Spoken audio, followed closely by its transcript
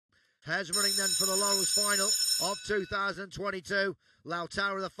Hares running then for the Laurels final of 2022.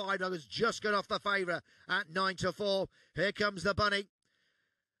 Lautaro, the 5-dog, has just got off the favourite at 9-4. Here comes the bunny.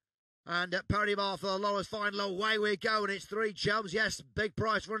 And at Parody Barr for the Laurels final, away we go, and it's 3 chums. Yes, big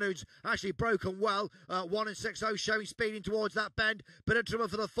price run who's actually broken well. 1 and 6-0 showing speeding towards that bend. Bit of trouble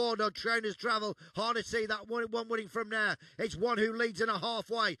for the 4-dog. Trainers travel. Hard to see that one winning from there. It's 1 who leads in a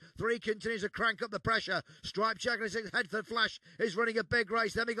halfway. 3 continues to crank up the pressure. Stripe checking his head for Flash is running a big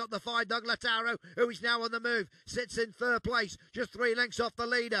race. Then we got the 5-dog Lautaro, who is now on the move. Sits in 3rd place, just 3 lengths off the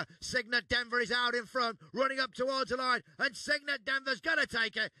leader. Signet Denver is out in front, running up towards the line, and Signet Denver's going to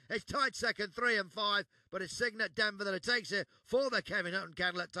take it. It's tied second, 3 and 5, but it's Signet Denver that takes it for the Kevin Hutton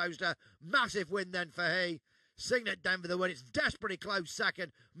Cadillac Toaster. Massive win then for he. Signet Denver the win. It's desperately close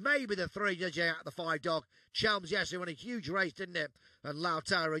second. Maybe the 3 judging out the 5-dog. Chelms, yes, he won a huge race, didn't it? And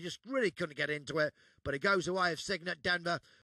Lautaro just really couldn't get into it. But it goes away of Signet Denver.